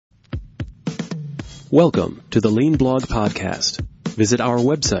Welcome to the Lean Blog Podcast. Visit our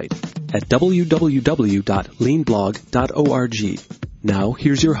website at www.leanblog.org. Now,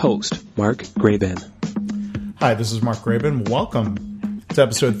 here's your host, Mark Graban. Hi, this is Mark Graban. Welcome to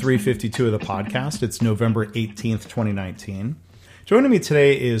episode 352 of the podcast. It's November 18th, 2019. Joining me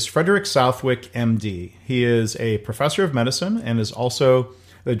today is Frederick Southwick, MD. He is a professor of medicine and is also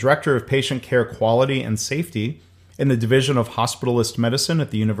the director of patient care quality and safety in the Division of Hospitalist Medicine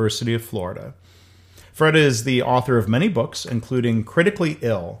at the University of Florida. Fred is the author of many books, including Critically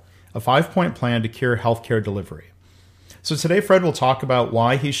Ill, a 5-point plan to cure healthcare delivery. So today, Fred will talk about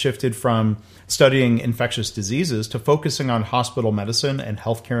why he shifted from studying infectious diseases to focusing on hospital medicine and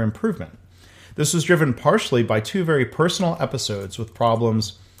healthcare improvement. This was driven partially by two very personal episodes with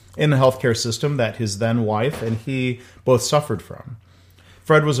problems in the healthcare system that his then wife and he both suffered from.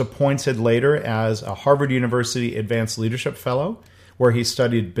 Fred was appointed later as a Harvard University Advanced Leadership Fellow, where he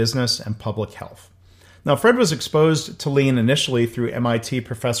studied business and public health. Now, Fred was exposed to Lean initially through MIT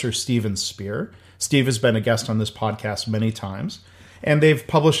professor Steven Spear. Steve has been a guest on this podcast many times, and they've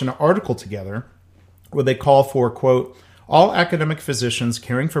published an article together where they call for, quote, all academic physicians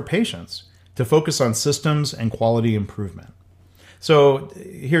caring for patients to focus on systems and quality improvement. So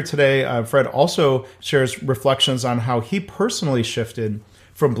here today, Fred also shares reflections on how he personally shifted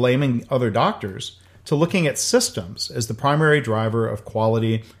from blaming other doctors to looking at systems as the primary driver of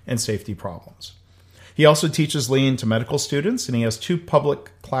quality and safety problems. He also teaches Lean to medical students, and he has 2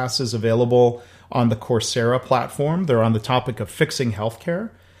 public classes available on the Coursera platform. They're on the topic of fixing healthcare,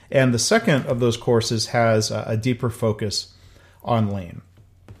 and the second of those courses has a deeper focus on Lean.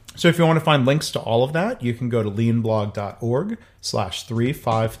 So if you want to find links to all of that, you can go to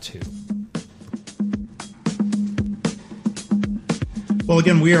leanblog.org/352. Well,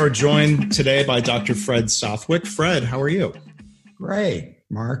 again, we are joined today by Dr. Fred Southwick. Fred, how are you? Great,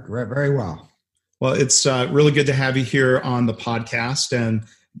 Mark. Very well. Well, it's really good to have you here on the podcast, and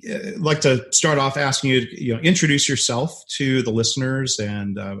I'd like to start off asking you to introduce yourself to the listeners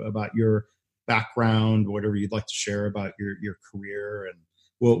and about your background, whatever you'd like to share about your career, and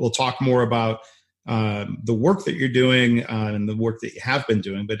we'll talk more about the work that you're doing and the work that you have been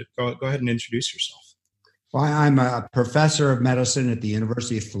doing. But go ahead and introduce yourself. Well, I'm a professor of medicine at the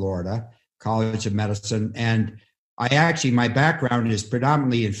University of Florida College of Medicine, and my background is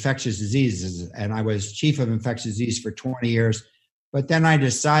predominantly infectious diseases, and I was chief of infectious disease for 20 years. But then I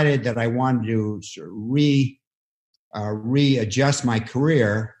decided that I wanted to sort of readjust my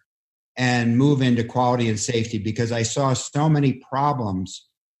career and move into quality and safety because I saw so many problems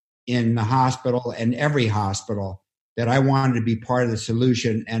in the hospital and every hospital that I wanted to be part of the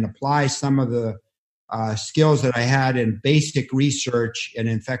solution and apply some of the skills that I had in basic research in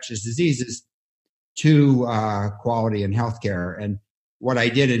infectious diseases to quality and healthcare. And what I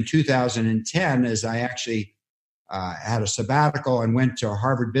did in 2010 is I actually had a sabbatical and went to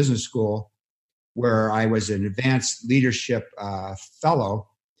Harvard Business School, where I was an advanced leadership fellow.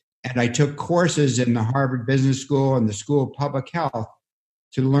 And I took courses in the Harvard Business School and the School of Public Health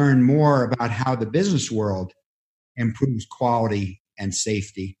to learn more about how the business world improves quality and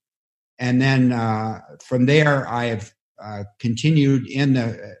safety. And then from there, I have continued in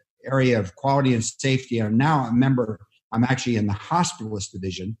the area of quality and safety. I'm now a member, I'm actually in the hospitalist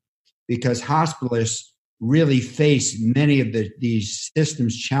division because hospitalists really face many of these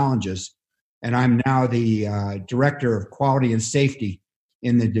systems challenges. And I'm now the director of quality and safety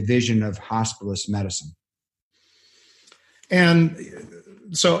in the Division of Hospitalist Medicine. And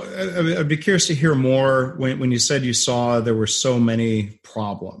so I'd be curious to hear more when you said you saw there were so many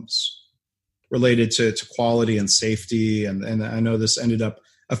problems related to quality and safety. And I know this ended up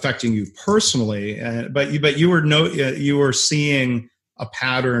affecting you personally, but you were seeing a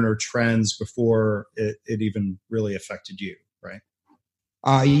pattern or trends before it even really affected you, right?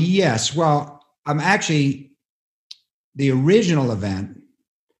 Yes. Well, I'm actually the original event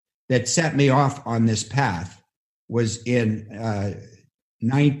that set me off on this path was in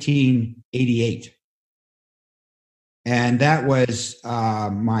 1988. And that was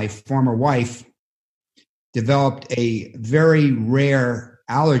my former wife developed a very rare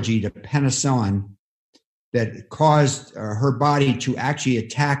allergy to penicillin that caused her body to actually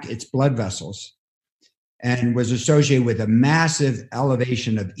attack its blood vessels and was associated with a massive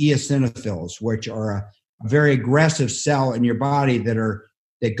elevation of eosinophils, which are a very aggressive cell in your body that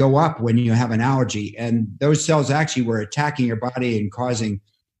go up when you have an allergy. And those cells actually were attacking your body and causing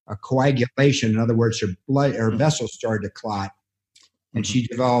a coagulation. In other words, her vessels started to clot. And she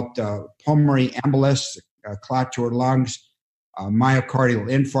developed pulmonary embolus, a clot to her lungs, myocardial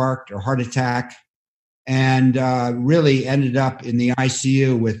infarct or heart attack, and really ended up in the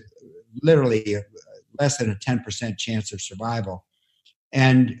ICU with literally less than a 10% chance of survival.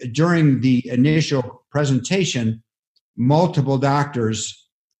 And during the initial presentation, multiple doctors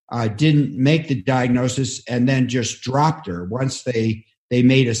didn't make the diagnosis and then just dropped her once they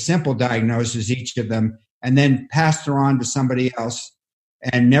made a simple diagnosis, each of them, and then passed her on to somebody else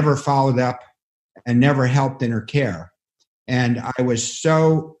and never followed up and never helped in her care. And I was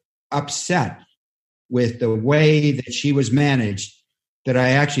so upset with the way that she was managed that I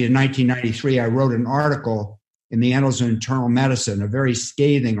actually, in 1993, I wrote an article in the Annals of Internal Medicine, a very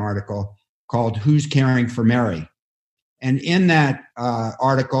scathing article called Who's Caring for Mary? And in that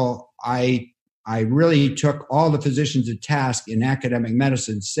article, I really took all the physicians to task in academic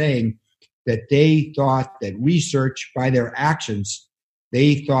medicine, saying that they thought that research, by their actions,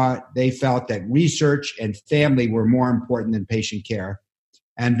 they felt that research and family were more important than patient care,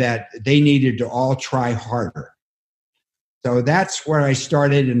 and that they needed to all try harder. So that's where I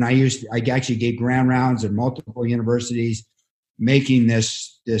started, and I actually gave grand rounds at multiple universities, making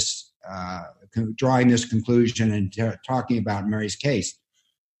drawing this conclusion and talking about Mary's case.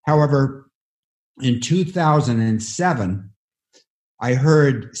 However, in 2007, I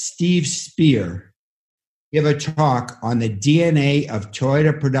heard Steve Spear give a talk on the DNA of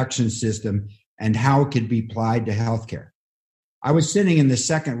Toyota Production System and how it could be applied to healthcare. I was sitting in the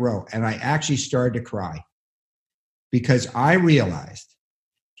second row, and I actually started to cry because I realized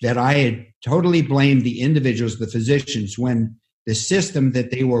that I had totally blamed the individuals, the physicians, when the system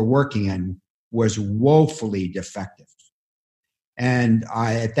that they were working in was woefully defective. And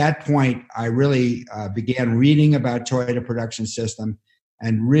at that point, I really began reading about Toyota Production System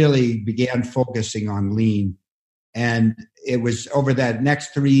and really began focusing on lean. And it was over that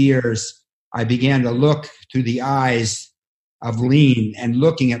next 3 years, I began to look through the eyes of lean and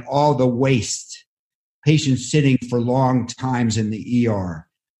looking at all the waste, patients sitting for long times in the ER,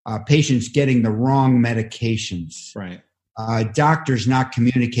 patients getting the wrong medications, right? Doctors not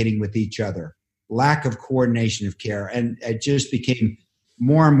communicating with each other, lack of coordination of care. And it just became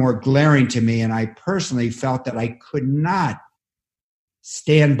more and more glaring to me. And I personally felt that I could not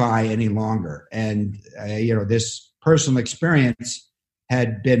stand by any longer. And, this personal experience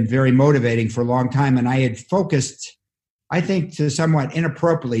had been very motivating for a long time. And I had focused, I think, to somewhat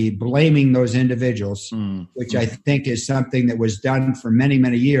inappropriately blaming those individuals, which I think is something that was done for many,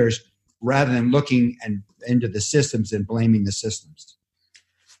 many years, rather than looking into the systems and blaming the systems.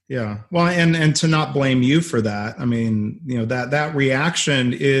 Yeah. Well, and to not blame you for that. I mean, that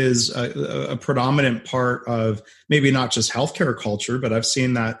reaction is a predominant part of maybe not just healthcare culture, but I've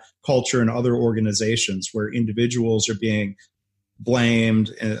seen that culture in other organizations where individuals are being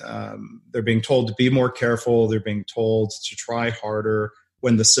blamed. They're being told to be more careful. They're being told to try harder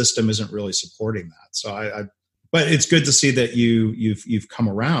when the system isn't really supporting that. So but it's good to see that you've come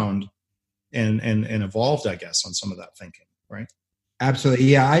around and evolved, I guess, on some of that thinking, right? Absolutely.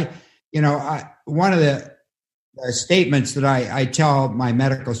 Yeah. One of the statements that I tell my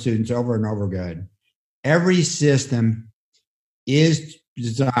medical students over and over again, every system is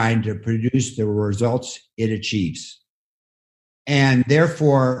designed to produce the results it achieves. And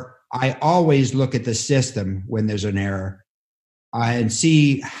therefore, I always look at the system when there's an error and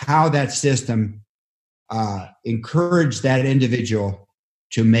see how that system encouraged that individual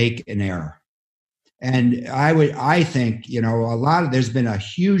to make an error. And I think, there's been a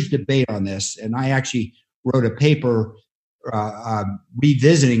huge debate on this. And I actually wrote a paper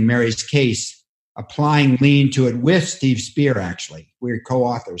revisiting Mary's case, applying lean to it with Steve Spear, actually. We were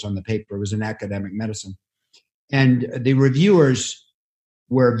co-authors on the paper. It was in academic medicine. And the reviewers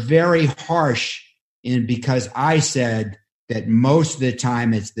were very harsh because I said that most of the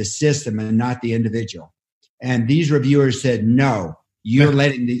time it's the system and not the individual. And these reviewers said, no, you're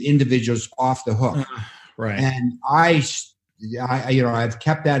letting the individuals off the hook. Right. And I've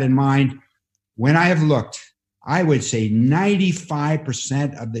kept that in mind. When I have looked, I would say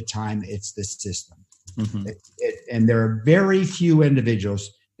 95% of the time it's the system. Mm-hmm. And there are very few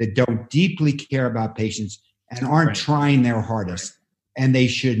individuals that don't deeply care about patients and aren't trying their hardest, and they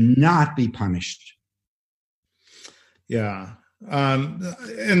should not be punished. Yeah.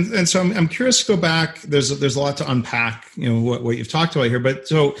 And so I'm curious to go back. There's a lot to unpack, what you've talked about here. But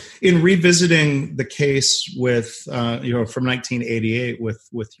so in revisiting the case with, from 1988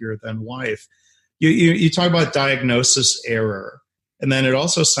 with your then wife, you talk about diagnosis error. And then it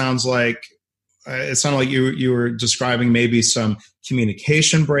also sounds like, you were describing maybe some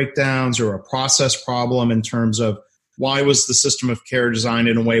communication breakdowns or a process problem in terms of why was the system of care designed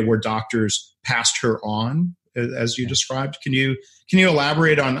in a way where doctors passed her on, as you described. Can you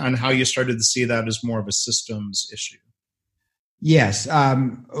elaborate on how you started to see that as more of a systems issue? Yes.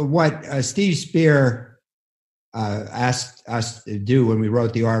 What Steve Spear asked us to do when we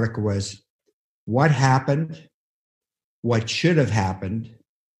wrote the article was, what happened? What should have happened?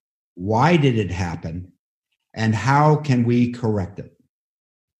 Why did it happen? And how can we correct it?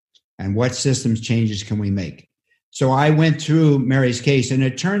 And what systems changes can we make? So I went through Mary's case, and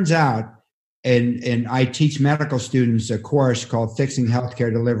it turns out, and I teach medical students a course called Fixing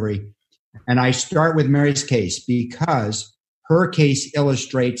Healthcare Delivery, and I start with Mary's case because her case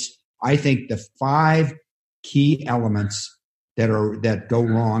illustrates, I think, the 5 key elements that go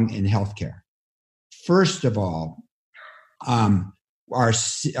wrong in healthcare. First of all,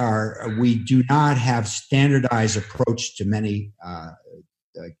 we do not have standardized approach to many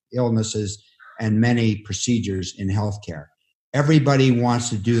illnesses and many procedures in healthcare. Everybody wants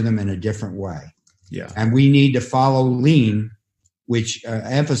to do them in a different way. Yeah. And we need to follow Lean, which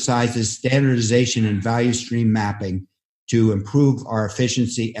emphasizes standardization and value stream mapping to improve our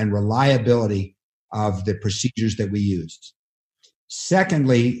efficiency and reliability of the procedures that we use.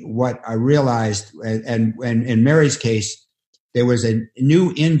 Secondly, what I realized, and in Mary's case, there was a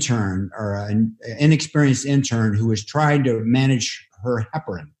new intern or an inexperienced intern who was trying to manage her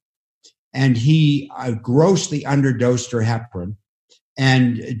heparin. And he grossly underdosed her heparin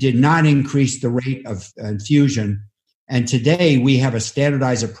and did not increase the rate of infusion. And today we have a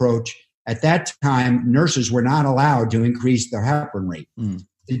standardized approach. At that time, nurses were not allowed to increase their heparin rate.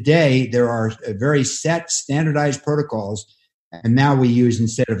 Today, there are very set standardized protocols. And now we use,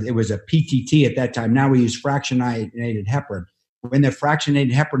 instead of, it was a PTT at that time, now we use fractionated heparin. When the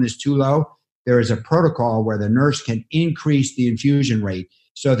fractionated heparin is too low, there is a protocol where the nurse can increase the infusion rate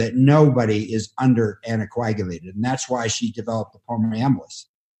so that nobody is under anticoagulated. And that's why she developed the pulmonary embolus.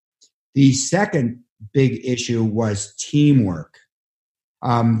 The second big issue was teamwork.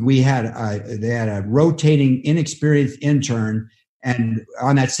 They had a rotating, inexperienced intern, and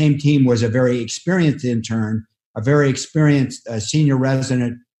on that same team was a very experienced intern, a very experienced senior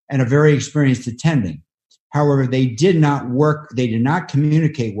resident, and a very experienced attending. However, they did not work. They did not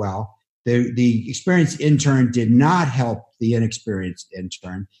communicate well. The experienced intern did not help the inexperienced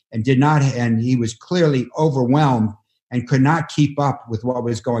intern, and he was clearly overwhelmed and could not keep up with what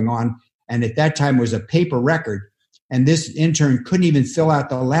was going on. And at that time, it was a paper record, and this intern couldn't even fill out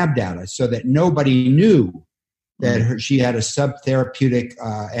the lab data, so that nobody knew that she had a subtherapeutic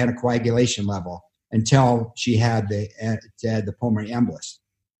anticoagulation level until she had the pulmonary embolus.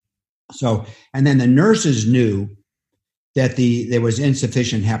 So, and then the nurses knew that there was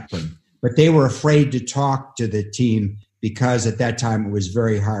insufficient heparin, but they were afraid to talk to the team because at that time it was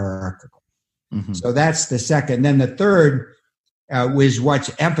very hierarchical. Mm-hmm. So that's the second. Then the third was what's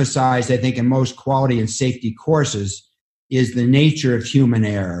emphasized, I think, in most quality and safety courses is the nature of human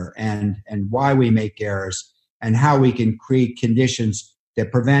error and why we make errors and how we can create conditions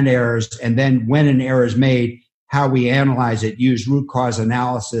that prevent errors. And then when an error is made, how we analyze it, use root cause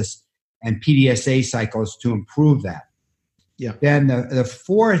analysis and PDSA cycles to improve that. Yeah. Then the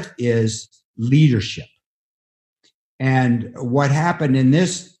fourth is leadership. And what happened in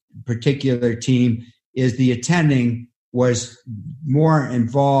this particular team is the attending was more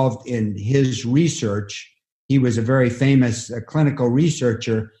involved in his research. He was a very famous clinical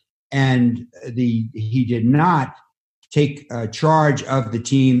researcher, and he did not take charge of the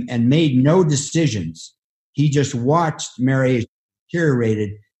team and made no decisions. He just watched Mary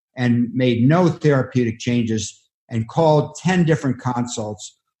deteriorated and made no therapeutic changes and called 10 different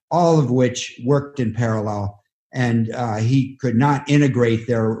consults, all of which worked in parallel. And he could not integrate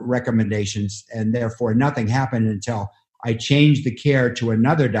their recommendations, and therefore nothing happened until I changed the care to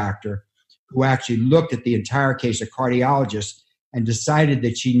another doctor who actually looked at the entire case, a cardiologist, and decided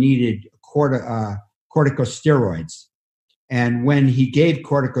that she needed corticosteroids. And when he gave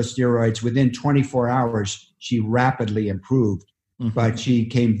corticosteroids, within 24 hours, she rapidly improved. Mm-hmm. But she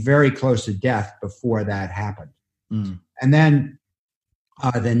came very close to death before that happened. Mm. And then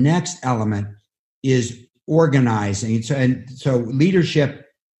the next element is organizing. So leadership,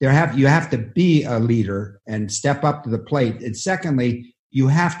 you have to be a leader and step up to the plate. And secondly, you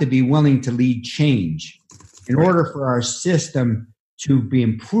have to be willing to lead change. In order for our system to be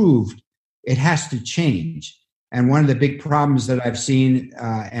improved, it has to change. And one of the big problems that I've seen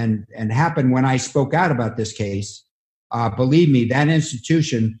and happened when I spoke out about this case, believe me, that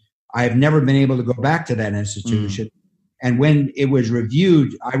institution, I've never been able to go back to that institution. Mm. And when it was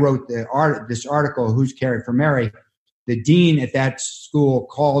reviewed, I wrote this article, Who's Caring for Mary? The dean at that school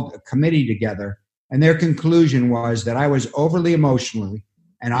called a committee together, and their conclusion was that I was overly emotional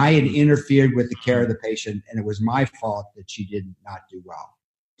and I had interfered with the care of the patient, and it was my fault that she did not do well.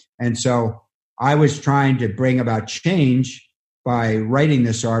 And so I was trying to bring about change, by writing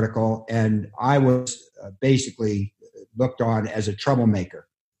this article, and I was basically looked on as a troublemaker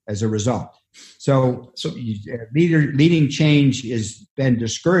as a result. So leading change has been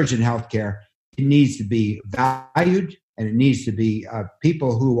discouraged in healthcare. It needs to be valued, and it needs to be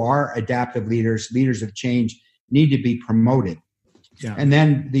people who are adaptive leaders of change need to be promoted. Yeah. And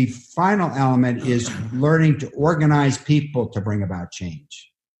then the final element is learning to organize people to bring about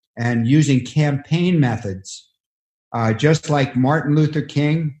change and using campaign methods, just like Martin Luther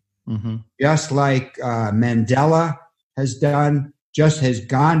King, just like Mandela has done, just as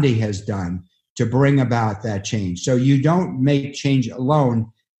Gandhi has done, to bring about that change. So you don't make change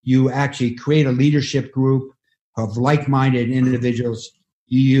alone. You actually create a leadership group of like-minded individuals.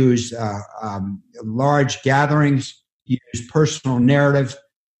 You use large gatherings. You use personal narrative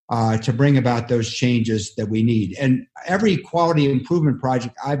to bring about those changes that we need. And every quality improvement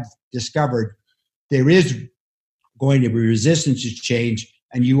project I've discovered, there is going to be resistance to change,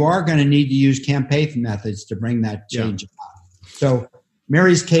 and you are going to need to use campaign methods to bring that change about. So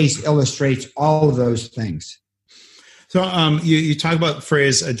Mary's case illustrates all of those things. So you talk about the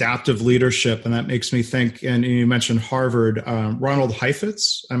phrase adaptive leadership, and that makes me think, and you mentioned Harvard, Ronald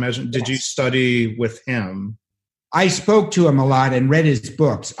Heifetz, I imagine. Did you study with him? I spoke to him a lot and read his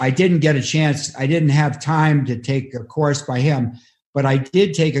books. I didn't get a chance. I didn't have time to take a course by him, but I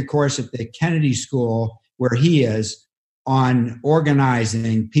did take a course at the Kennedy School, where he is, on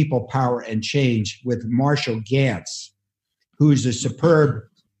organizing people, power, and change with Marshall Gantz, who's a superb.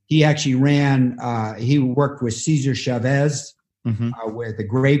 He actually he worked with Cesar Chavez, with the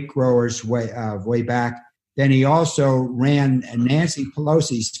grape growers way back. Then he also ran Nancy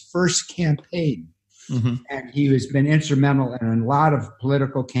Pelosi's first campaign. And he has been instrumental in a lot of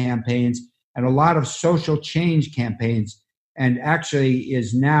political campaigns and a lot of social change campaigns, and actually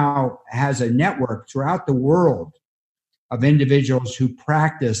has a network throughout the world of individuals who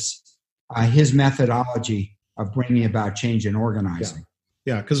practice his methodology of bringing about change and organizing.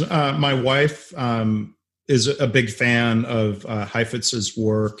 Yeah, because my wife is a big fan of Heifetz's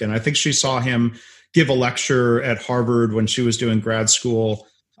work, and I think she saw him give a lecture at Harvard when she was doing grad school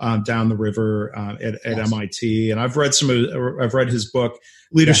down the river at MIT. And I've read his book,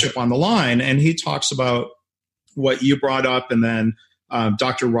 Leadership on the Line, and he talks about what you brought up, and then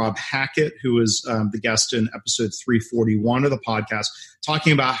Dr. Rob Hackett, who was the guest in episode 341 of the podcast,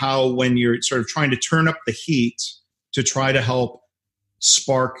 talking about how when you're sort of trying to turn up the heat to try to help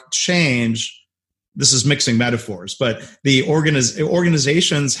spark change, this is mixing metaphors, but the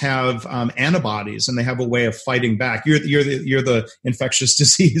organizations have antibodies, and they have a way of fighting back. You're the infectious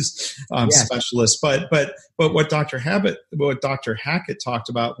disease specialist, but what Dr. Hackett talked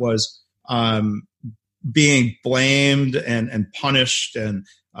about was being blamed and punished and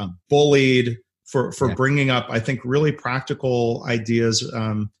bullied for bringing up, I think, really practical ideas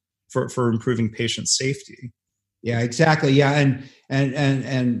for improving patient safety. Yeah, exactly. Yeah,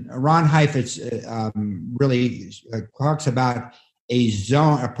 and Ron Heifetz really talks about a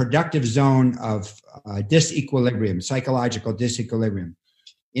productive zone of disequilibrium, psychological disequilibrium.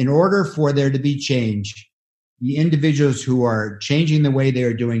 In order for there to be change, the individuals who are changing the way they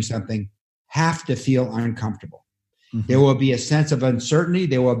are doing something have to feel uncomfortable. There will be a sense of uncertainty.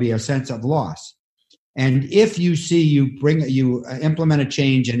 There will be a sense of loss. And if you see you implement a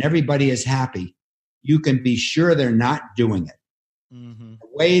change and everybody is happy, you can be sure they're not doing it. The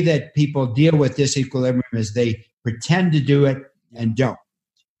way that people deal with disequilibrium is they pretend to do it and don't.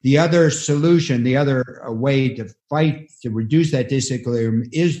 The other solution, the other way to fight to reduce that disequilibrium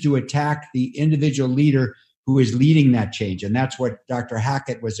is to attack the individual leader who is leading that change. And that's what Dr.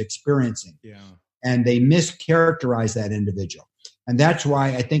 Hackett was experiencing. Yeah. And they mischaracterize that individual. And that's why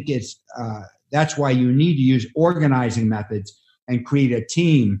I think that's why you need to use organizing methods and create a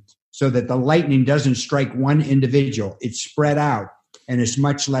team so that the lightning doesn't strike one individual. It's spread out, and it's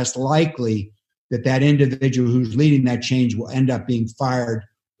much less likely that individual who's leading that change will end up being fired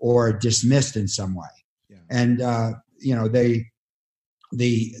or dismissed in some way. Yeah. And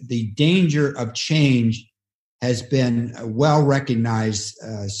the danger of change has been well recognized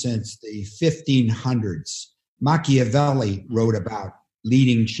since the 1500s. Machiavelli wrote about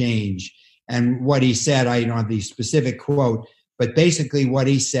leading change, and what he said, I don't have the specific quote, but basically what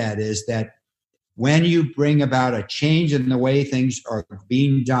he said is that when you bring about a change in the way things are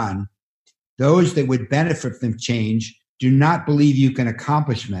being done, those that would benefit from change do not believe you can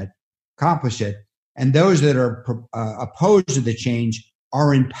accomplish it, and those that are opposed to the change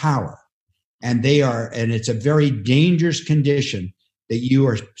are in power. And it's a very dangerous condition that you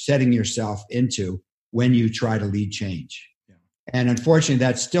are setting yourself into when you try to lead change. Yeah. And unfortunately,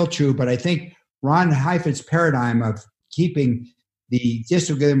 that's still true. But I think Ron Heifetz's paradigm of keeping the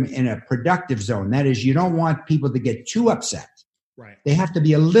disequilibrium in a productive zone. That is, you don't want people to get too upset. Right. They have to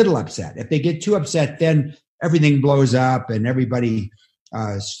be a little upset. If they get too upset, then everything blows up and everybody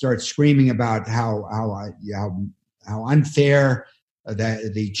starts screaming about how unfair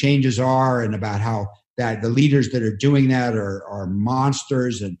the changes are, and about how that the leaders that are doing that are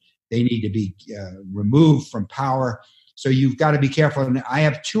monsters and they need to be removed from power. So you've got to be careful. And I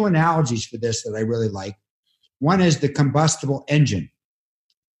have two analogies for this that I really like. One is the combustible engine.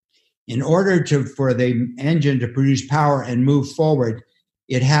 In order for the engine to produce power and move forward,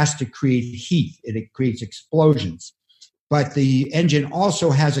 it has to create heat. It creates explosions. But the engine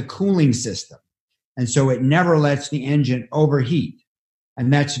also has a cooling system. And so it never lets the engine overheat.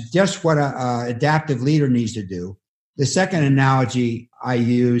 And that's just what an adaptive leader needs to do. The second analogy I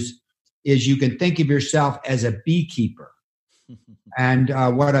use is you can think of yourself as a beekeeper. And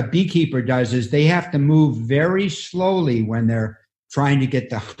what a beekeeper does is they have to move very slowly when they're trying to get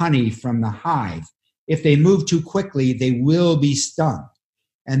the honey from the hive. If they move too quickly, they will be stung.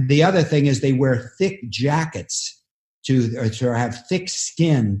 And the other thing is they wear thick jackets to have thick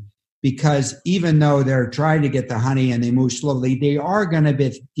skin, because even though they're trying to get the honey and they move slowly, they are going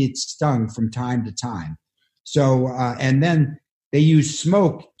to get stung from time to time. So, and then they use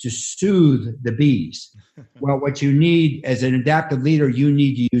smoke to soothe the bees. Well, what you need as an adaptive leader, you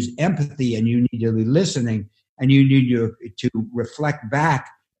need to use empathy, and you need to be listening, and you need to reflect back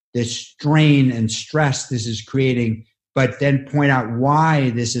this strain and stress this is creating, but then point out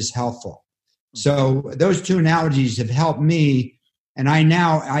why this is helpful. So those two analogies have helped me. And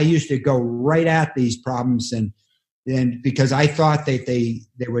I used to go right at these problems, and because I thought that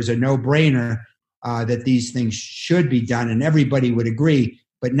there was a no-brainer that these things should be done and everybody would agree.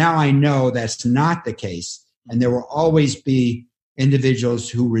 But now I know that's not the case, and there will always be individuals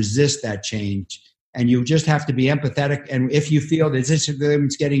who resist that change. And you just have to be empathetic. And if you feel that this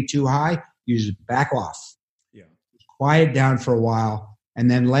is getting too high, you just back off. Yeah. Quiet down for a while, and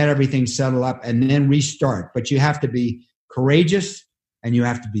then let everything settle up, and then restart. But you have to be courageous, and you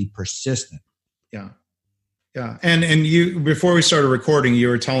have to be persistent. Yeah. Yeah. And you, before we started recording, you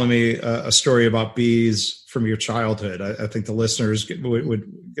were telling me a story about bees from your childhood. I think the listeners would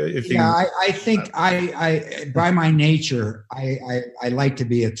if you. Yeah, I think I by my nature, I like to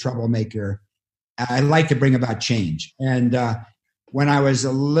be a troublemaker. I like to bring about change. And when I was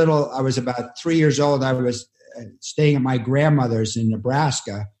I was about 3 years old, I was staying at my grandmother's in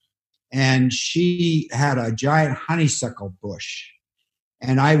Nebraska, and she had a giant honeysuckle bush.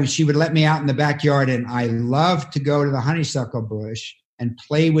 And she would let me out in the backyard, and I loved to go to the honeysuckle bush and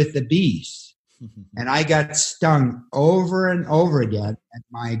play with the bees. And I got stung over and over again. And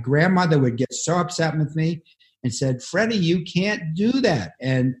my grandmother would get so upset with me and said, "Freddie, you can't do that."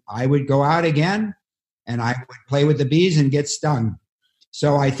 And I would go out again, and I would play with the bees and get stung.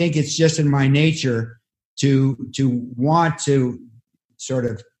 So I think it's just in my nature to want to sort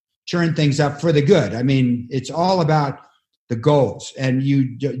of churn things up for the good. I mean, it's all about the goals, and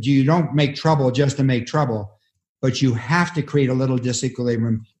you don't make trouble just to make trouble, but you have to create a little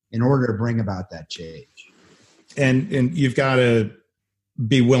disequilibrium in order to bring about that change. And you've got to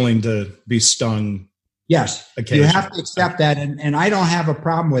be willing to be stung. Yes, you have to accept that, and I don't have a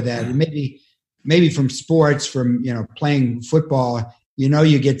problem with that. And maybe from sports, from playing football,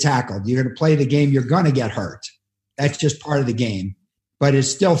 you get tackled. You're going to play the game, you're going to get hurt. That's just part of the game, but it's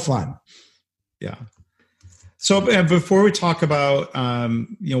still fun. Yeah. So before we talk about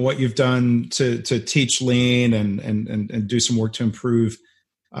what you've done to teach lean and do some work to improve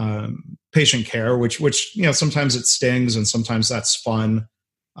patient care, which sometimes it stings and sometimes that's fun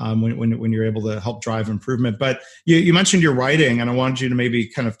when you're able to help drive improvement. But you mentioned your writing, and I wanted you to maybe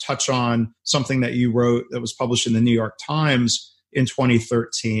kind of touch on something that you wrote that was published in the New York Times in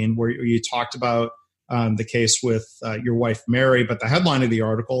 2013, where you talked about the case with your wife Mary. But the headline of the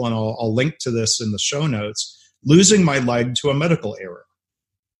article, and I'll link to this in the show notes, "Losing my leg to a medical error."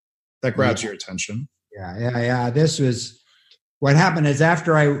 That grabs your attention. Yeah. This was what happened. Is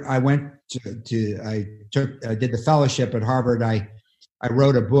after I went I did the fellowship at Harvard. I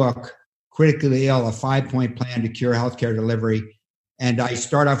wrote a book, Critically Ill: A 5-Point Plan to Cure Healthcare Delivery, and I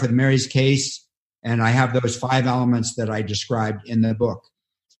start off with Mary's case, and I have those 5 elements that I described in the book.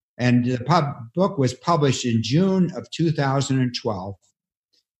 And the book was published in June of 2012.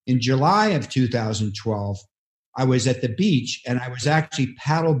 In July of 2012. I was at the beach, and I was actually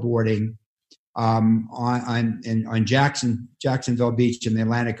paddleboarding on Jacksonville Beach in the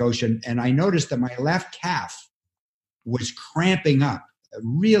Atlantic Ocean, and I noticed that my left calf was cramping up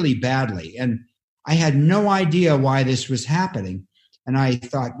really badly, and I had no idea why this was happening. And I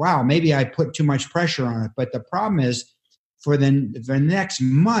thought, wow, maybe I put too much pressure on it. But the problem is for the next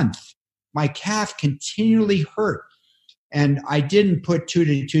month, my calf continually hurt. And I didn't put two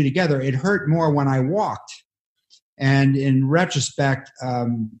to two together. It hurt more when I walked. And in retrospect,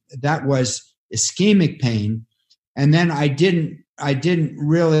 that was ischemic pain. And then I didn't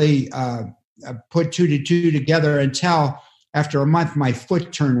really put two to two together until after a month, my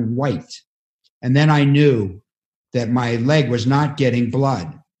foot turned white. And then I knew that my leg was not getting blood.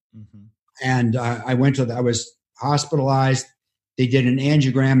 Mm-hmm. And I was hospitalized. They did an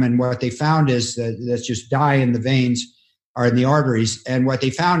angiogram, and what they found is that that's just dye in the veins or in the arteries. And what they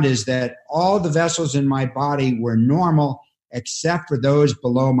found is that all the vessels in my body were normal except for those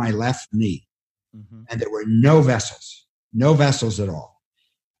below my left knee. Mm-hmm. And there were no vessels at all.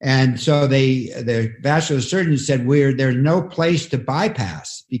 And so the vascular surgeon said, there's no place to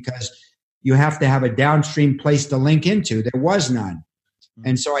bypass because you have to have a downstream place to link into. There was none. Mm-hmm.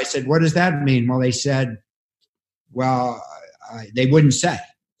 And so I said, what does that mean? Well, they said, they wouldn't say,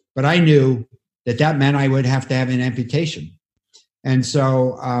 but I knew that meant I would have to have an amputation. And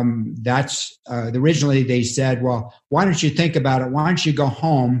so originally they said, well, why don't you think about it? Why don't you go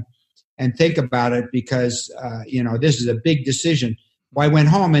home and think about it? Because, this is a big decision. Well, I went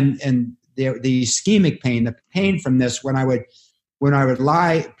home and the ischemic pain, the pain from this, when I would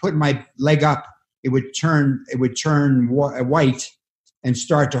put my leg up, it would turn white and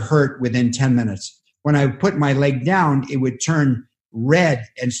start to hurt within 10 minutes. When I put my leg down, it would turn red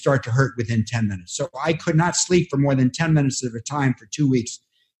and start to hurt within 10 minutes. So I could not sleep for more than 10 minutes at a time for 2 weeks.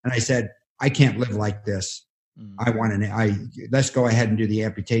 And I said, I can't live like this. Let's go ahead and do the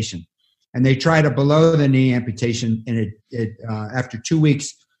amputation. And they tried a below the knee amputation. And after 2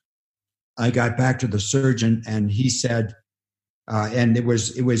 weeks, I got back to the surgeon and he said, and it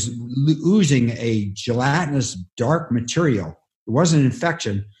was oozing a gelatinous dark material. It wasn't an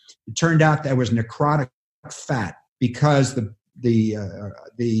infection. It turned out that was necrotic fat because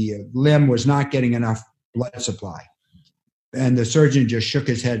the limb was not getting enough blood supply. And the surgeon just shook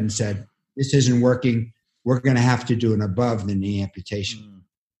his head and said, this isn't working. We're going to have to do an above the knee amputation.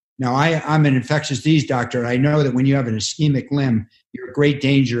 Now, I'm an infectious disease doctor. And I know that when you have an ischemic limb, you're in great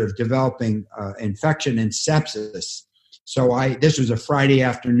danger of developing infection and sepsis. So this was a Friday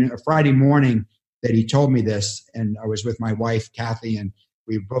morning that he told me this. And I was with my wife, Kathy, and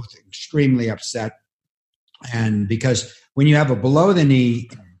we were both extremely upset. And because when you have a below the knee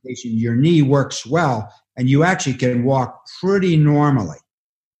amputation, your knee works well and you actually can walk pretty normally.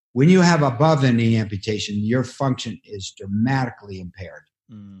 When you have above the knee amputation, your function is dramatically impaired.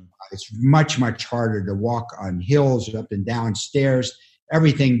 It's much, much harder to walk on hills, up and down stairs.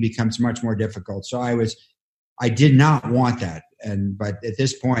 Everything becomes much more difficult. So I did not want that. But at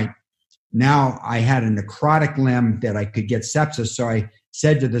this point, now I had a necrotic limb that I could get sepsis. So I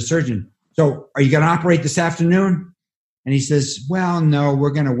said to the surgeon, so are you going to operate this afternoon? And he says, well, no,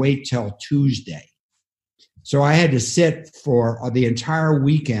 we're going to wait till Tuesday. So I had to sit for the entire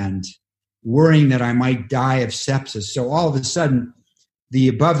weekend worrying that I might die of sepsis. So all of a sudden, the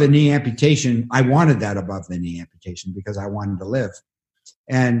above the knee amputation, I wanted that above the knee amputation because I wanted to live.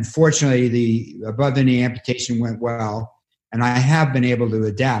 And fortunately, the above the knee amputation went well, and I have been able to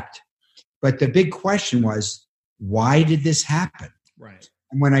adapt. But the big question was, why did this happen? Right.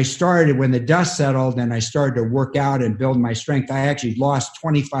 And when the dust settled and I started to work out and build my strength, I actually lost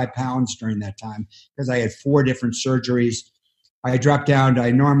 25 pounds during that time because I had 4 different surgeries. I dropped down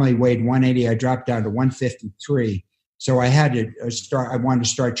I normally weighed 180. I dropped down to 153. So I had to I wanted to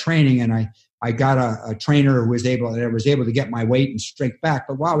start training, and I got a trainer who was able to get my weight and strength back.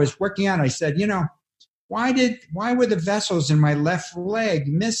 But while I was working out, I said, why were the vessels in my left leg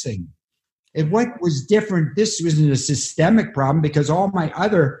missing? What was different? This wasn't a systemic problem because all my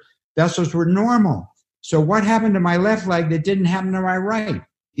other vessels were normal. So what happened to my left leg that didn't happen to my right?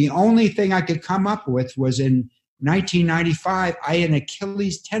 The only thing I could come up with was in 1995, I had an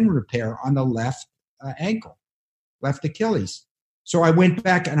Achilles tendon repair on the left ankle. Left Achilles. So I went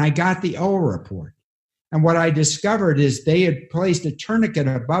back and I got the O report. And what I discovered is they had placed a tourniquet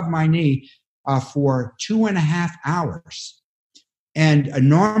above my knee for 2.5 hours. And a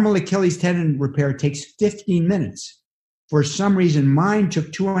normal Achilles tendon repair takes 15 minutes. For some reason, mine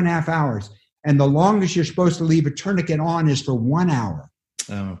took 2.5 hours. And the longest you're supposed to leave a tourniquet on is for 1 hour.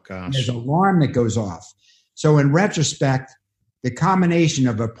 Oh, gosh. There's an alarm that goes off. So in retrospect, the combination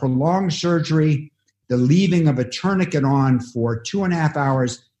of a prolonged surgery, the leaving of a tourniquet on for 2.5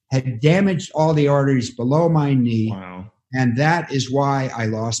 hours had damaged all the arteries below my knee. Wow. And that is why I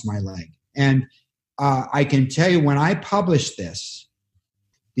lost my leg. And I can tell you, when I published this,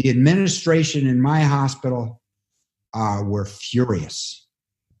 the administration in my hospital were furious.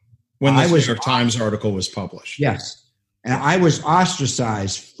 When the New York Times article was published. Yes. And I was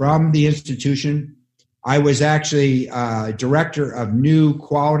ostracized from the institution. I was actually director of new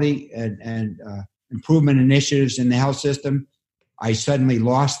quality and improvement initiatives in the health system. I suddenly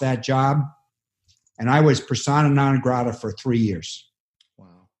lost that job, and I was persona non grata for 3 years.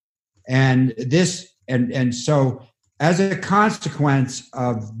 Wow. And so as a consequence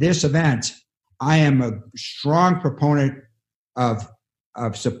of this event, I am a strong proponent of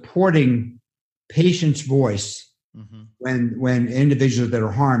supporting patients' voice when individuals that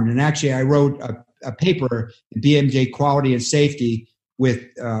are harmed. And actually, I wrote a paper in BMJ Quality and Safety with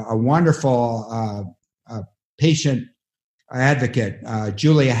a wonderful patient advocate,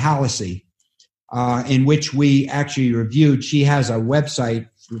 Julia Hallisey, in which we actually reviewed. She has a website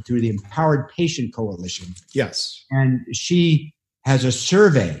through the Empowered Patient Coalition. Yes. And she has a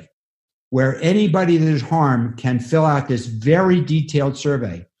survey where anybody that is harmed can fill out this very detailed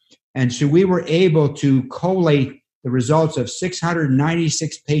survey. And so we were able to collate the results of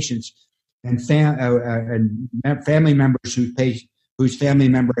 696 patients and family members whose family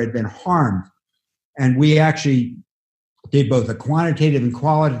member had been harmed. And we actually did both a quantitative and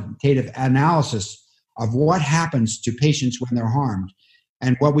qualitative analysis of what happens to patients when they're harmed.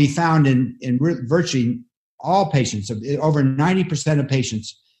 And what we found in virtually all patients, over 90% of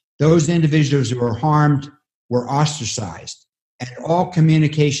patients, those individuals who were harmed were ostracized, and all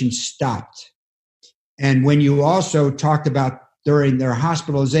communication stopped. And when you also talked about during their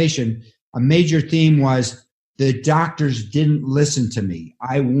hospitalization, a major theme was the doctors didn't listen to me.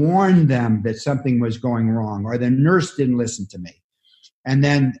 I warned them that something was going wrong, or the nurse didn't listen to me. And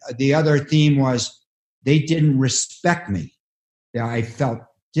then the other theme was they didn't respect me. I felt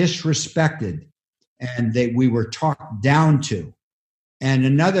disrespected and that we were talked down to. And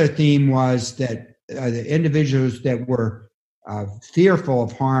another theme was that the individuals that were fearful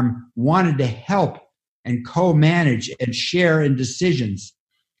of harm wanted to help and co-manage and share in decisions,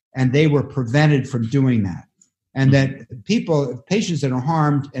 and they were prevented from doing that. And that patients that are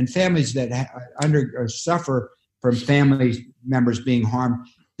harmed and families that suffer from family members being harmed,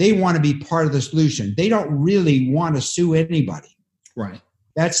 they want to be part of the solution. They don't really want to sue anybody. Right.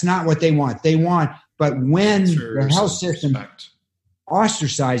 That's not what they want. But when the health system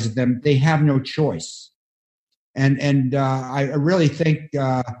ostracizes them, they have no choice. And I really think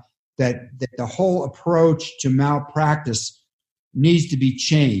that the whole approach to malpractice needs to be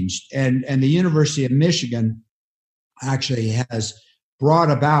changed. And the University of Michigan actually has brought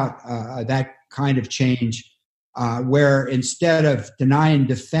about that kind of change, where instead of deny and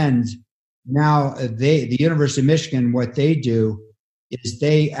defend, now the University of Michigan, what they do is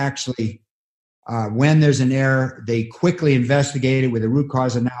they actually, when there's an error, they quickly investigate it with a root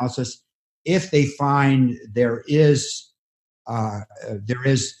cause analysis. If they find there is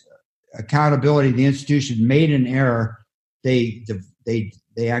accountability, the institution made an error, they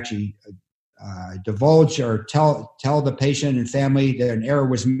actually divulge or tell the patient and family that an error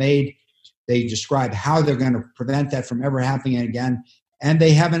was made. They describe how they're going to prevent that from ever happening again. And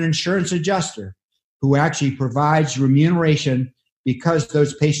they have an insurance adjuster who actually provides remuneration because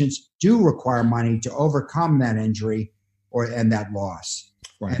those patients do require money to overcome that injury and that loss.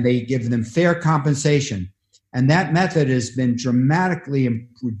 Right. And they give them fair compensation. And that method has been dramatically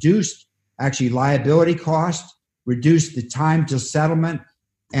reduced, actually liability cost, reduced the time to settlement,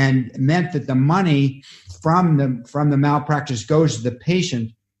 and meant that the money from the malpractice goes to the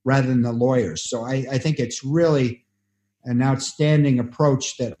patient rather than the lawyers. So I think it's really an outstanding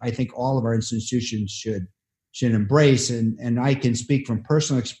approach that I think all of our institutions should embrace. And I can speak from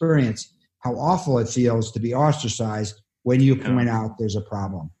personal experience how awful it feels to be ostracized when you point out there's a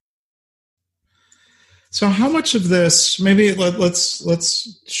problem. So how much of this, maybe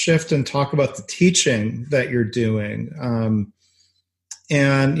let's shift and talk about the teaching that you're doing.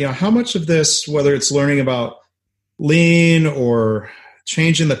 And how much of this, whether it's learning about lean or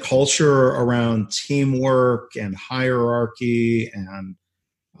changing the culture around teamwork and hierarchy and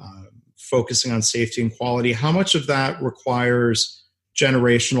focusing on safety and quality, how much of that requires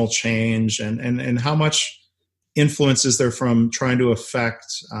generational change, and how much influence is there from trying to affect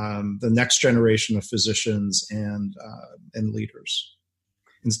the next generation of physicians and leaders?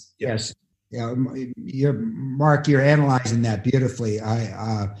 Yes. Yeah, Mark, you're analyzing that beautifully.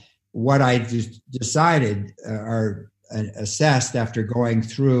 What I decided or assessed after going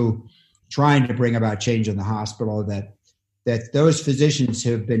through trying to bring about change in the hospital that those physicians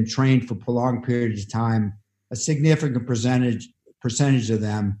who have been trained for prolonged periods of time, a significant percentage of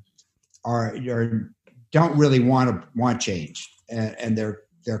them don't really want change, and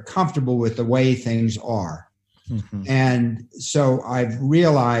they're comfortable with the way things are. Mm-hmm. And so I've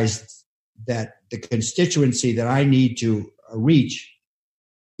realized that the constituency that I need to reach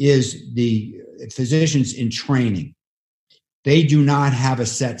is the physicians in training. They do not have a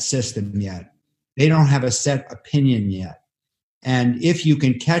set system yet. They don't have a set opinion yet. And if you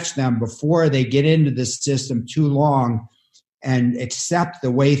can catch them before they get into the system too long and accept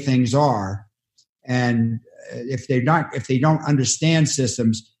the way things are, and if they don't understand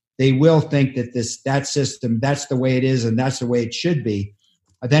systems, they will think that that system, that's the way it is and that's the way it should be,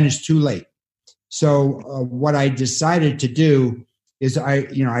 then it's too late. So what I decided to do is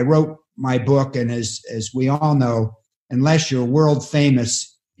I wrote my book, and as we all know, unless you're world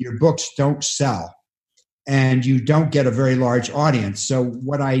famous, your books don't sell and you don't get a very large audience. So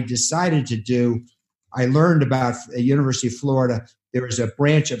what I decided to do, I learned about the University of Florida, there is a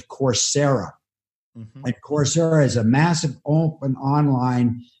branch of Coursera. Mm-hmm. And Coursera is a massive open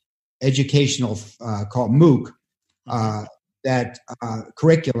online educational called MOOC that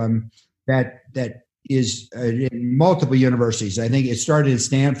curriculum that is in multiple universities. I think it started at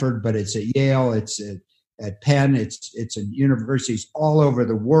Stanford, but it's at Yale, it's at Penn, it's in universities all over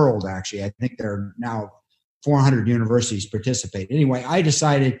the world, actually. I think there are now 400 universities participate. Anyway, I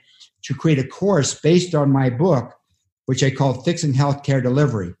decided to create a course based on my book, which I called Fixing Healthcare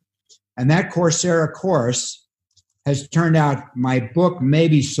Delivery. And that Coursera course has turned out, my book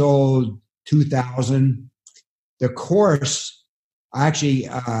maybe sold 2,000. The course actually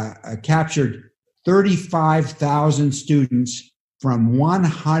captured 35,000 students from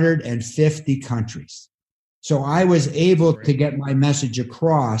 150 countries. So I was able to get my message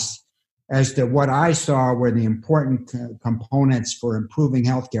across as to what I saw were the important components for improving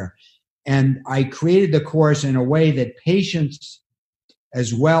healthcare. And I created the course in a way that patients,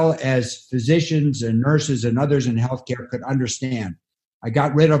 as well as physicians and nurses and others in healthcare, could understand. I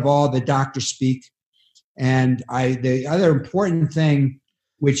got rid of all the doctor speak. And the other important thing,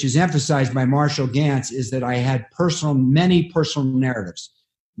 which is emphasized by Marshall Ganz, is that I had many personal narratives,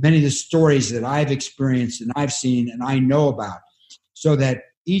 many of the stories that I've experienced and I've seen and I know about, so that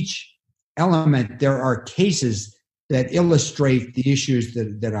each element, there are cases that illustrate the issues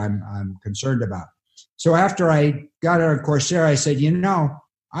that I'm concerned about. So after I got on Coursera, I said,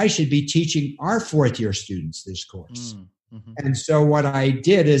 I should be teaching our fourth-year students this course. Mm-hmm. And so what I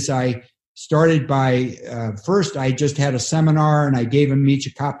did is I started by, first I just had a seminar and I gave them each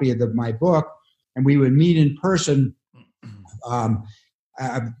a copy of my book, and we would meet in person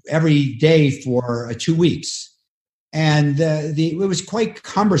every day for 2 weeks. And it was quite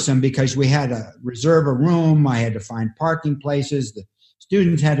cumbersome because we had to reserve a room. I had to find parking places. The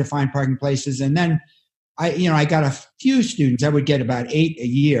students had to find parking places. And then I got a few students. I would get about 8 a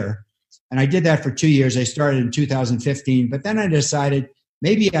year. And I did that for 2 years. I started in 2015. But then I decided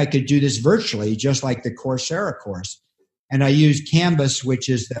maybe I could do this virtually, just like the Coursera course. And I used Canvas, which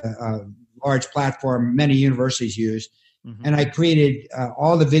is the large platform many universities use. Mm-hmm. And I created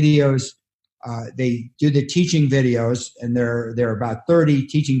all the videos. They do the teaching videos, and there are about 30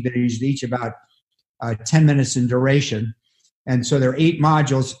 teaching videos, each about 10 minutes in duration. And so there are 8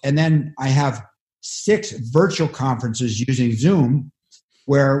 modules. And then I have 6 virtual conferences using Zoom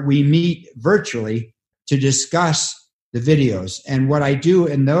where we meet virtually to discuss the videos. And what I do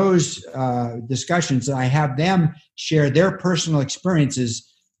in those discussions, I have them share their personal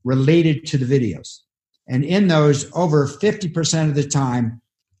experiences related to the videos. And in those, over 50% of the time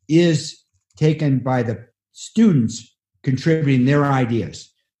is taken by the students contributing their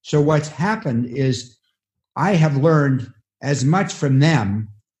ideas. So what's happened is I have learned as much from them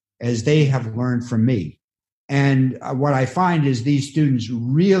as they have learned from me. And what I find is these students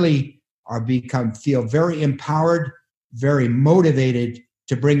really feel very empowered, very motivated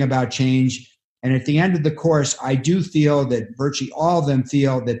to bring about change. And at the end of the course, I do feel that virtually all of them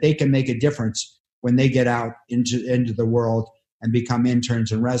feel that they can make a difference when they get out into the world and become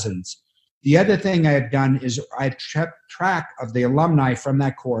interns and residents. The other thing I've done is I've kept track of the alumni from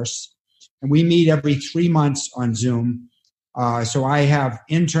that course, and we meet every 3 months on Zoom. So I have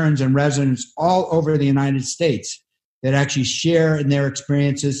interns and residents all over the United States that actually share in their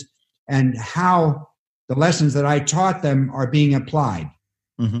experiences and how the lessons that I taught them are being applied.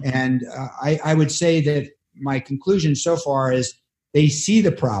 Mm-hmm. And I would say that my conclusion so far is they see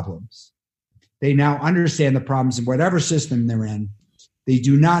the problems. They now understand the problems in whatever system they're in. They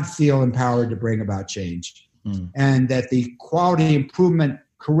do not feel empowered to bring about change. And that the quality improvement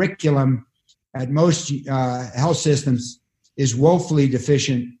curriculum at most health systems is woefully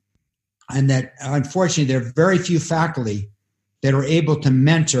deficient, and that unfortunately there are very few faculty that are able to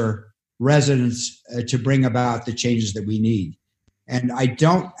mentor residents to bring about the changes that we need. And I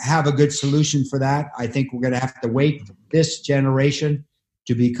don't have a good solution for that. I think we're going to have to wait for this generation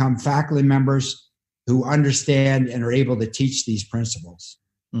to become faculty members who understand and are able to teach these principles.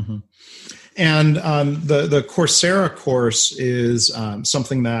 Mm-hmm. And the Coursera course is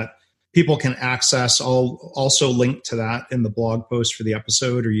something that people can access. I'll also link to that in the blog post for the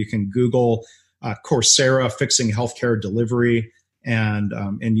episode, or you can Google Coursera Fixing Healthcare Delivery, and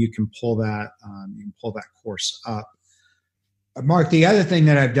you can pull that course up. Mark, the other thing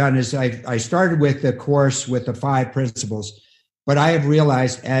that I've done is I started with the course with the 5 principles, but I have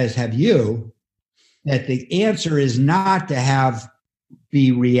realized, as have you, that the answer is not to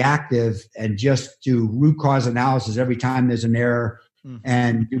be reactive and just do root cause analysis every time there's an error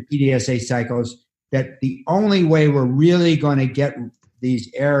and do PDSA cycles. That the only way we're really going to get these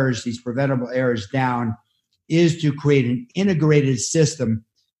errors, these preventable errors down, is to create an integrated system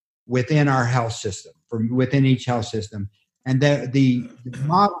within our health system, from within each health system. And the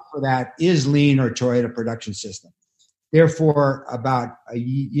model for that is Lean or Toyota Production System. Therefore, about 2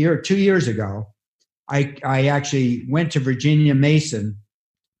 years ago, I actually went to Virginia Mason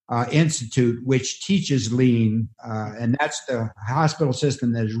Institute, which teaches Lean, and that's the hospital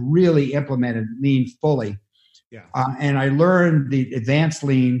system that has really implemented Lean fully. Yeah. And I learned the advanced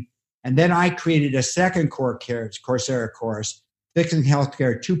Lean, and then I created a second Coursera course, Fixing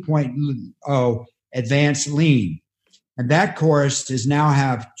Healthcare 2.0 Advanced Lean. And that course does now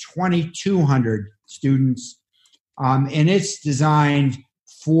have 2,200 students, and it's designed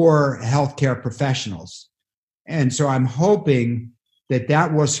for healthcare professionals. And so I'm hoping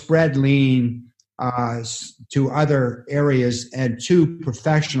that will spread Lean to other areas and to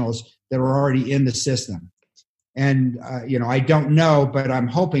professionals that are already in the system. And, I don't know, but I'm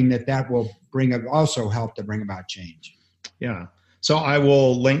hoping that will also help to bring about change. Yeah. So I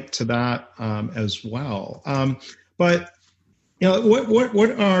will link to that as well. But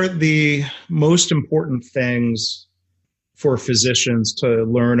what are the most important things for physicians to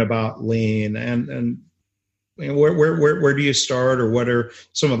learn about Lean, and where do you start, or what are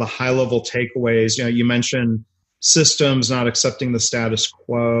some of the high level takeaways? You mentioned systems not accepting the status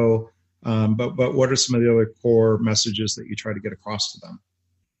quo, but what are some of the other core messages that you try to get across to them?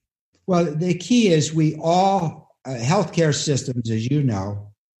 Well, the key is we all healthcare systems, as you know,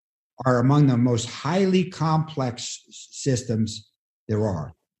 are among the most highly complex systems there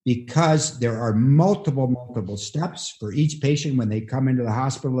are, because there are multiple steps for each patient when they come into the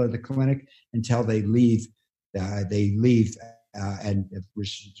hospital or the clinic until they leave and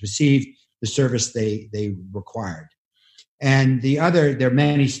receive the service they required. And there are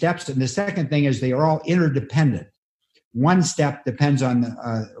many steps. And the second thing is they are all interdependent. One step depends on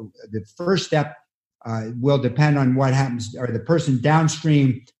the first step will depend on what happens, or the person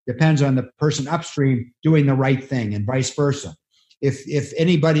downstream depends on the person upstream doing the right thing, and vice versa. If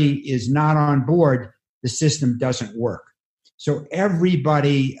anybody is not on board, the system doesn't work. So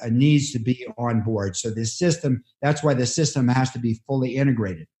everybody needs to be on board. So that's why the system has to be fully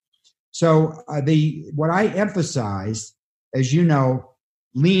integrated. So what I emphasize, as you know,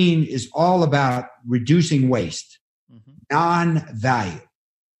 Lean is all about reducing waste, non-value.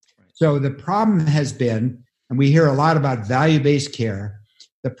 So the problem has been, and we hear a lot about value-based care,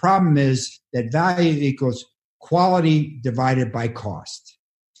 the problem is that value equals quality divided by cost.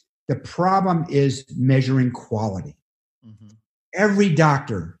 The problem is measuring quality. Every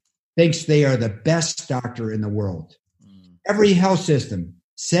doctor thinks they are the best doctor in the world. Every health system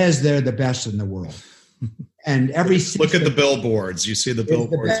says they're the best in the world. And every look at the billboards. You see the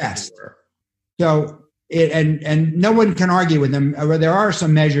billboards everywhere. So and no one can argue with them. There are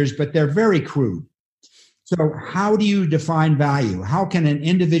some measures, but they're very crude. So how do you define value? How can an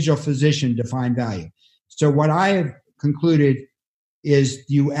individual physician define value? So what I have concluded is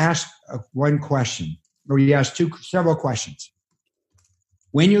you ask one question, or you ask several questions.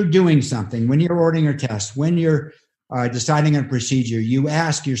 When you're doing something, when you're ordering a test, when you're deciding on a procedure, you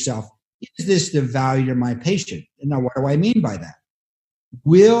ask yourself, is this the value to my patient? Now, what do I mean by that?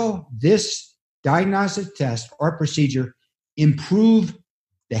 Will this diagnostic test or procedure improve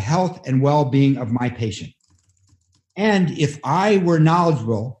the health and well-being of my patient? And if I were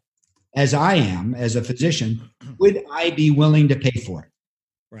knowledgeable, as I am as a physician, would I be willing to pay for it?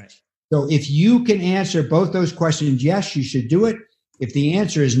 Right. So if you can answer both those questions, yes, you should do it. If the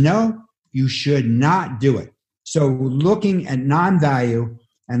answer is no, you should not do it. So looking at non-value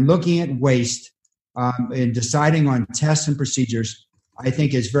and looking at waste and deciding on tests and procedures, I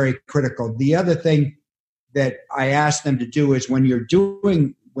think is very critical. The other thing that I ask them to do is when you're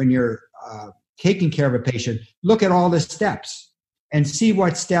taking care of a patient, look at all the steps and see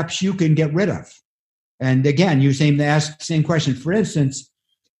what steps you can get rid of. And again, you ask the same question. For instance,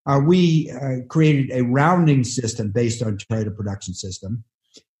 we created a rounding system based on Toyota Production System.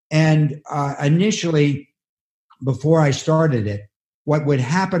 And initially, before I started it, what would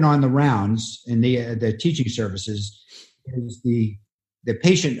happen on the rounds in the teaching services is the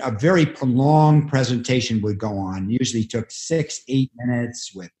patient, a very prolonged presentation would go on. Usually took 6-8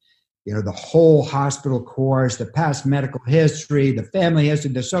 minutes with, the whole hospital course, the past medical history, the family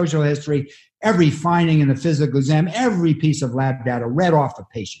history, the social history, every finding in the physical exam, every piece of lab data read off a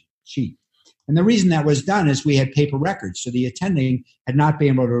patient sheet. And the reason that was done is we had paper records, so the attending had not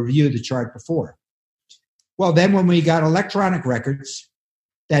been able to review the chart before. Well, then when we got electronic records,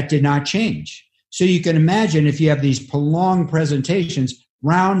 that did not change. So you can imagine if you have these prolonged presentations,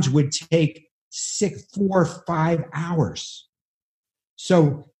 rounds would take 4 or 5 hours.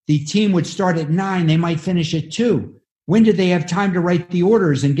 So the team would start at 9, they might finish at 2. When did they have time to write the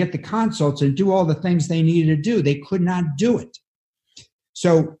orders and get the consults and do all the things they needed to do? They could not do it.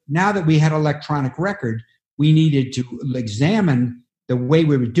 So now that we had electronic record, we needed to examine the way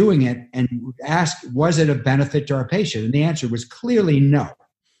we were doing it and ask, was it of benefit to our patient? And the answer was clearly no.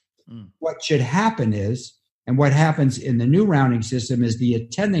 What should happen is, and what happens in the new rounding system is the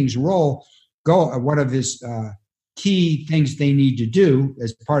attending's role, one of his key things they need to do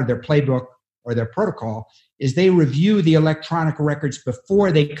as part of their playbook or their protocol is they review the electronic records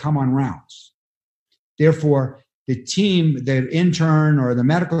before they come on rounds. Therefore, the team, the intern or the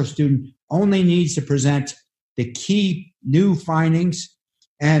medical student only needs to present the key new findings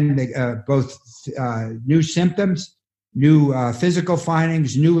and both new symptoms, new physical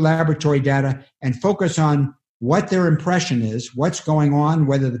findings, new laboratory data, and focus on what their impression is, what's going on,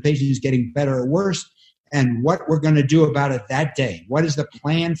 whether the patient is getting better or worse, and what we're going to do about it that day. What is the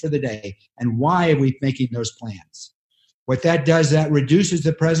plan for the day, and why are we making those plans? What that does, that reduces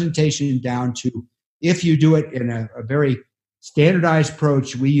the presentation down to, if you do it in a very standardized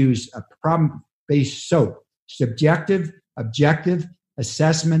approach, we use a problem-based SOAP, subjective, objective,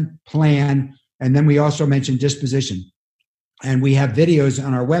 assessment, plan, and then we also mention disposition. And we have videos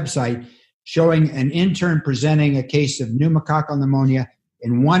on our website showing an intern presenting a case of pneumococcal pneumonia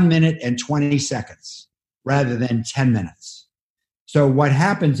in 1 minute and 20 seconds rather than 10 minutes. So what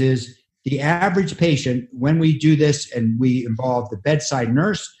happens is the average patient, when we do this and we involve the bedside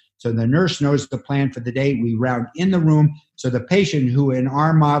nurse, so the nurse knows the plan for the day, we round in the room. So the patient, who in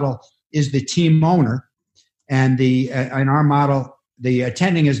our model is the team owner, and in our model, the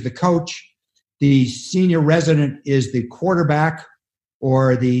attending is the coach, the senior resident is the quarterback,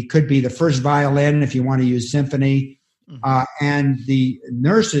 or could be the first violin if you want to use symphony, and the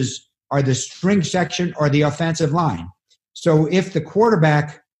nurses are the string section or the offensive line. So if the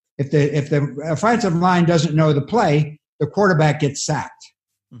quarterback, if the offensive line doesn't know the play, the quarterback gets sacked.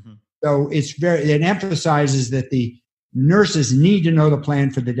 Mm-hmm. So it emphasizes that the nurses need to know the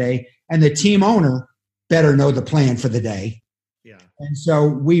plan for the day, and the team owner better know the plan for the day. Yeah. And so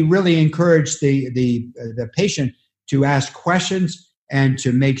we really encourage the patient to ask questions and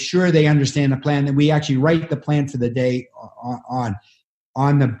to make sure they understand the plan. That we actually write the plan for the day on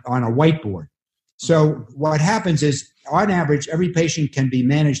a whiteboard. So what happens is, on average, every patient can be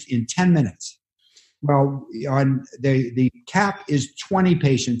managed in 10 minutes. Well, on the cap is 20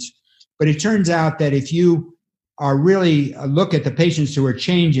 patients, but it turns out that if you are really look at the patients who are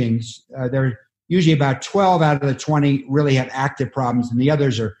changing, they're usually about 12 out of the 20 really have active problems, and the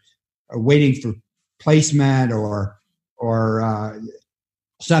others are waiting for placement or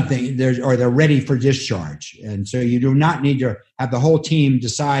something, or they're ready for discharge. And so you do not need to have the whole team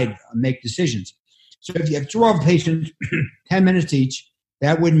make decisions. So if you have 12 patients, 10 minutes each,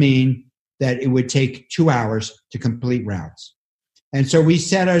 that would mean that it would take 2 hours to complete rounds. And so we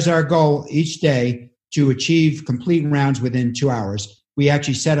set as our goal each day to achieve complete rounds within 2 hours. We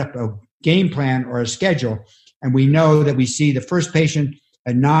actually set up a game plan or a schedule, and we know that we see the first patient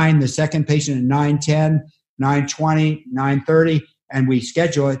at 9, the second patient at 9:10, 9:20, 9:30, and we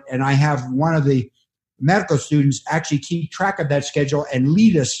schedule it. And I have one of the medical students actually keep track of that schedule and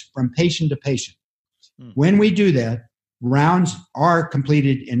lead us from patient to patient. When we do that, rounds are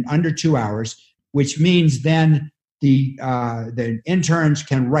completed in under 2 hours, which means then the interns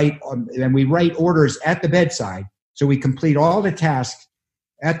can write, and we write orders at the bedside. So we complete all the tasks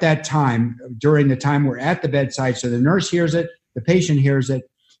at that time, during the time we're at the bedside. So the nurse hears it, the patient hears it,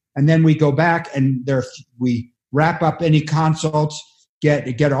 and then we go back and we wrap up any consults,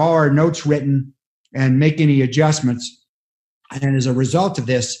 get all our notes written, and make any adjustments. And as a result of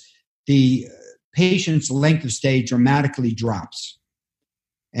this, the patient's length of stay dramatically drops.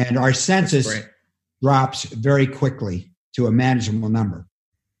 And our census drops very quickly to a manageable number.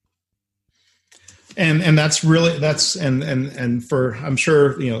 And for, I'm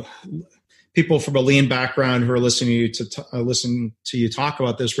sure, people from a lean background who are listening to you listen to you talk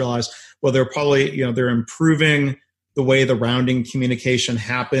about this realize, well, they're probably, they're improving the way the rounding communication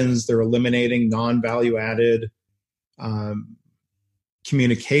happens. They're eliminating non-value added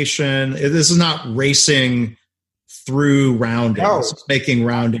communication. This is not racing through rounding. No. It's making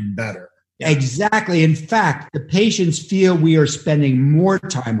rounding better. Yeah. Exactly. In fact, the patients feel we are spending more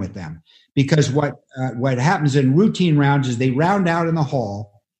time with them, because what happens in routine rounds is they round out in the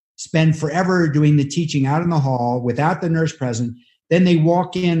hall, spend forever doing the teaching out in the hall without the nurse present. Then they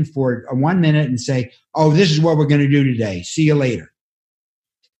walk in for 1 minute and say, oh, this is what we're going to do today. See you later.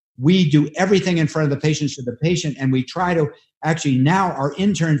 We do everything in front of the patient to the patient, and we try to actually, now our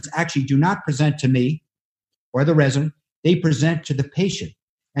interns actually do not present to me or the resident. They present to the patient,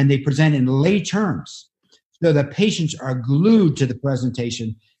 and they present in lay terms. So the patients are glued to the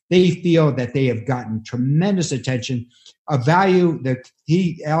presentation. They feel that they have gotten tremendous attention. A value, the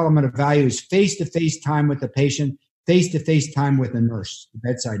key element of value is face-to-face time with the patient, face-to-face time with the nurse, the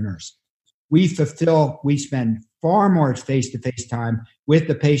bedside nurse. We spend far more face-to-face time with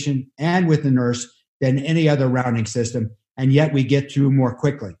the patient and with the nurse than any other rounding system, and yet we get through more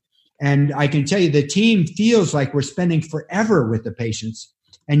quickly. And I can tell you the team feels like we're spending forever with the patients,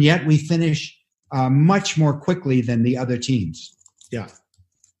 and yet we finish much more quickly than the other teams. Yeah.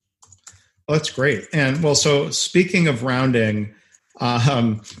 Well, that's great. And well, so speaking of rounding,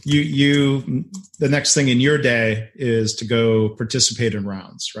 you the next thing in your day is to go participate in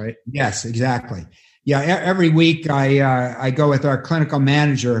rounds, right? Yes, exactly. Yeah, every week I go with our clinical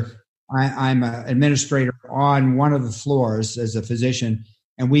manager. I'm an administrator on one of the floors as a physician,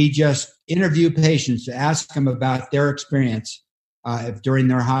 and we just interview patients to ask them about their experience during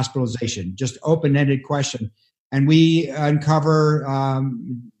their hospitalization. Just open-ended question, and we uncover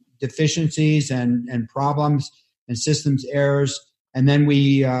deficiencies and problems and systems errors, and then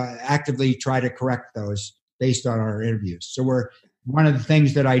we actively try to correct those based on our interviews. So one of the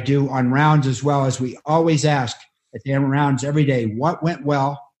things that I do on rounds as well is we always ask at the end of rounds every day, what went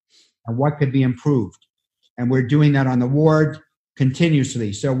well and what could be improved? And we're doing that on the ward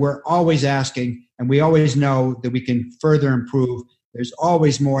continuously. So we're always asking, and we always know that we can further improve. There's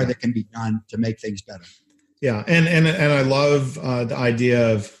always more that can be done to make things better. Yeah, and I love the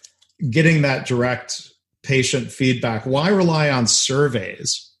idea of getting that direct patient feedback. Why rely on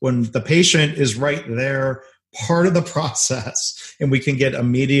surveys when the patient is right there, part of the process, and we can get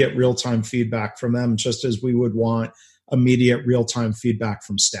immediate real-time feedback from them, just as we would want immediate real-time feedback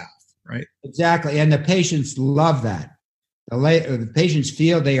from staff, right? Exactly, and the patients love that. The patients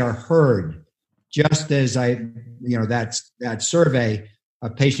feel they are heard, just as that survey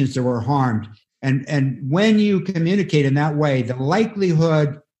of patients that were harmed. And when you communicate in that way, the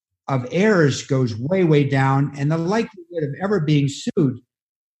likelihood of errors goes way, way down, and the likelihood of ever being sued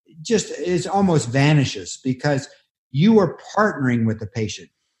just almost vanishes, because you are partnering with the patient.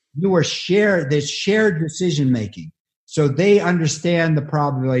 You are shared decision making. So they understand the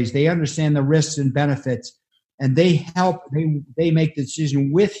probabilities, they understand the risks and benefits, and they make the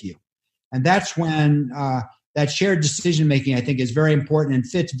decision with you. And that's when that shared decision making, I think, is very important and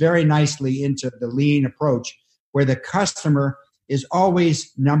fits very nicely into the lean approach, where the customer is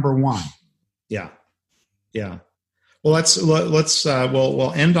always number one. Yeah. Well,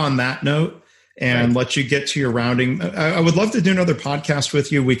 we'll end on that note and let you get to your rounding. I would love to do another podcast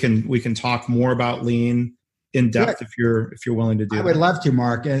with you. We can talk more about lean in depth if you're willing to do that. I would love to,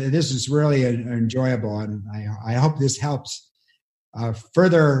 Mark. This is really enjoyable, and I hope this helps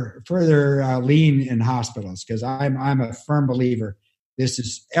further lean in hospitals, because I'm a firm believer. This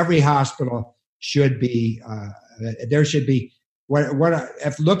is every hospital should be. There should be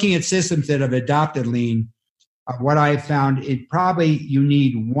if looking at systems that have adopted lean. What I found, you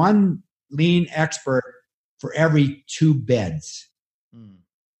need one lean expert for every 2 beds.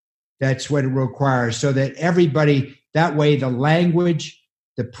 That's what it requires, so that everybody, that way the language,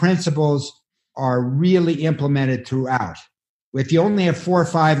 the principles are really implemented throughout. If you only have 4 or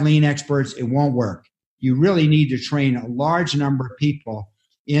 5 lean experts, it won't work. You really need to train a large number of people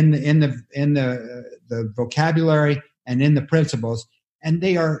in the vocabulary and in the principles, and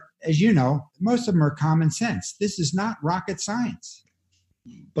they are, as you know, most of them are common sense. This is not rocket science.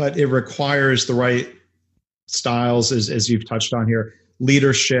 But it requires the right styles, as you've touched on here,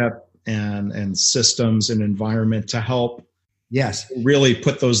 leadership and systems and environment to help really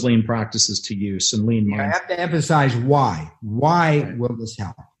put those lean practices to use and lean mindset. I have to emphasize why. Why will this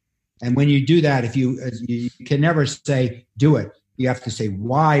help? And when you do that, you can never say, do it. You have to say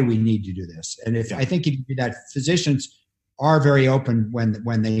why we need to do this. And I think if you do that, physicians are very open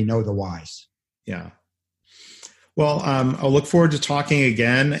when they know the whys. Yeah. Well, I'll look forward to talking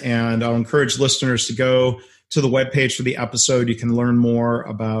again, and I'll encourage listeners to go to the webpage for the episode. You can learn more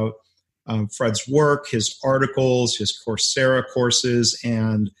about Fred's work, his articles, his Coursera courses,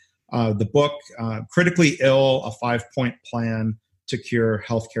 and the book, Critically Ill, a 5-Point Plan to Cure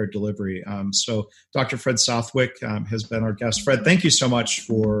Healthcare Delivery. So Dr. Fred Southwick has been our guest. Fred, thank you so much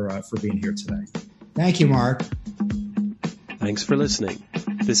for being here today. Thank you, Mark. Thanks for listening.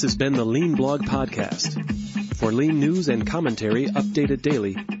 This has been the Lean Blog Podcast. For lean news and commentary updated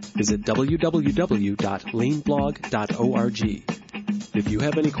daily, visit www.leanblog.org. If you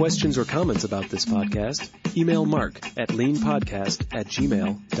have any questions or comments about this podcast, email Mark at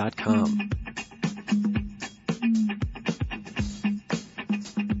leanpodcast@gmail.com.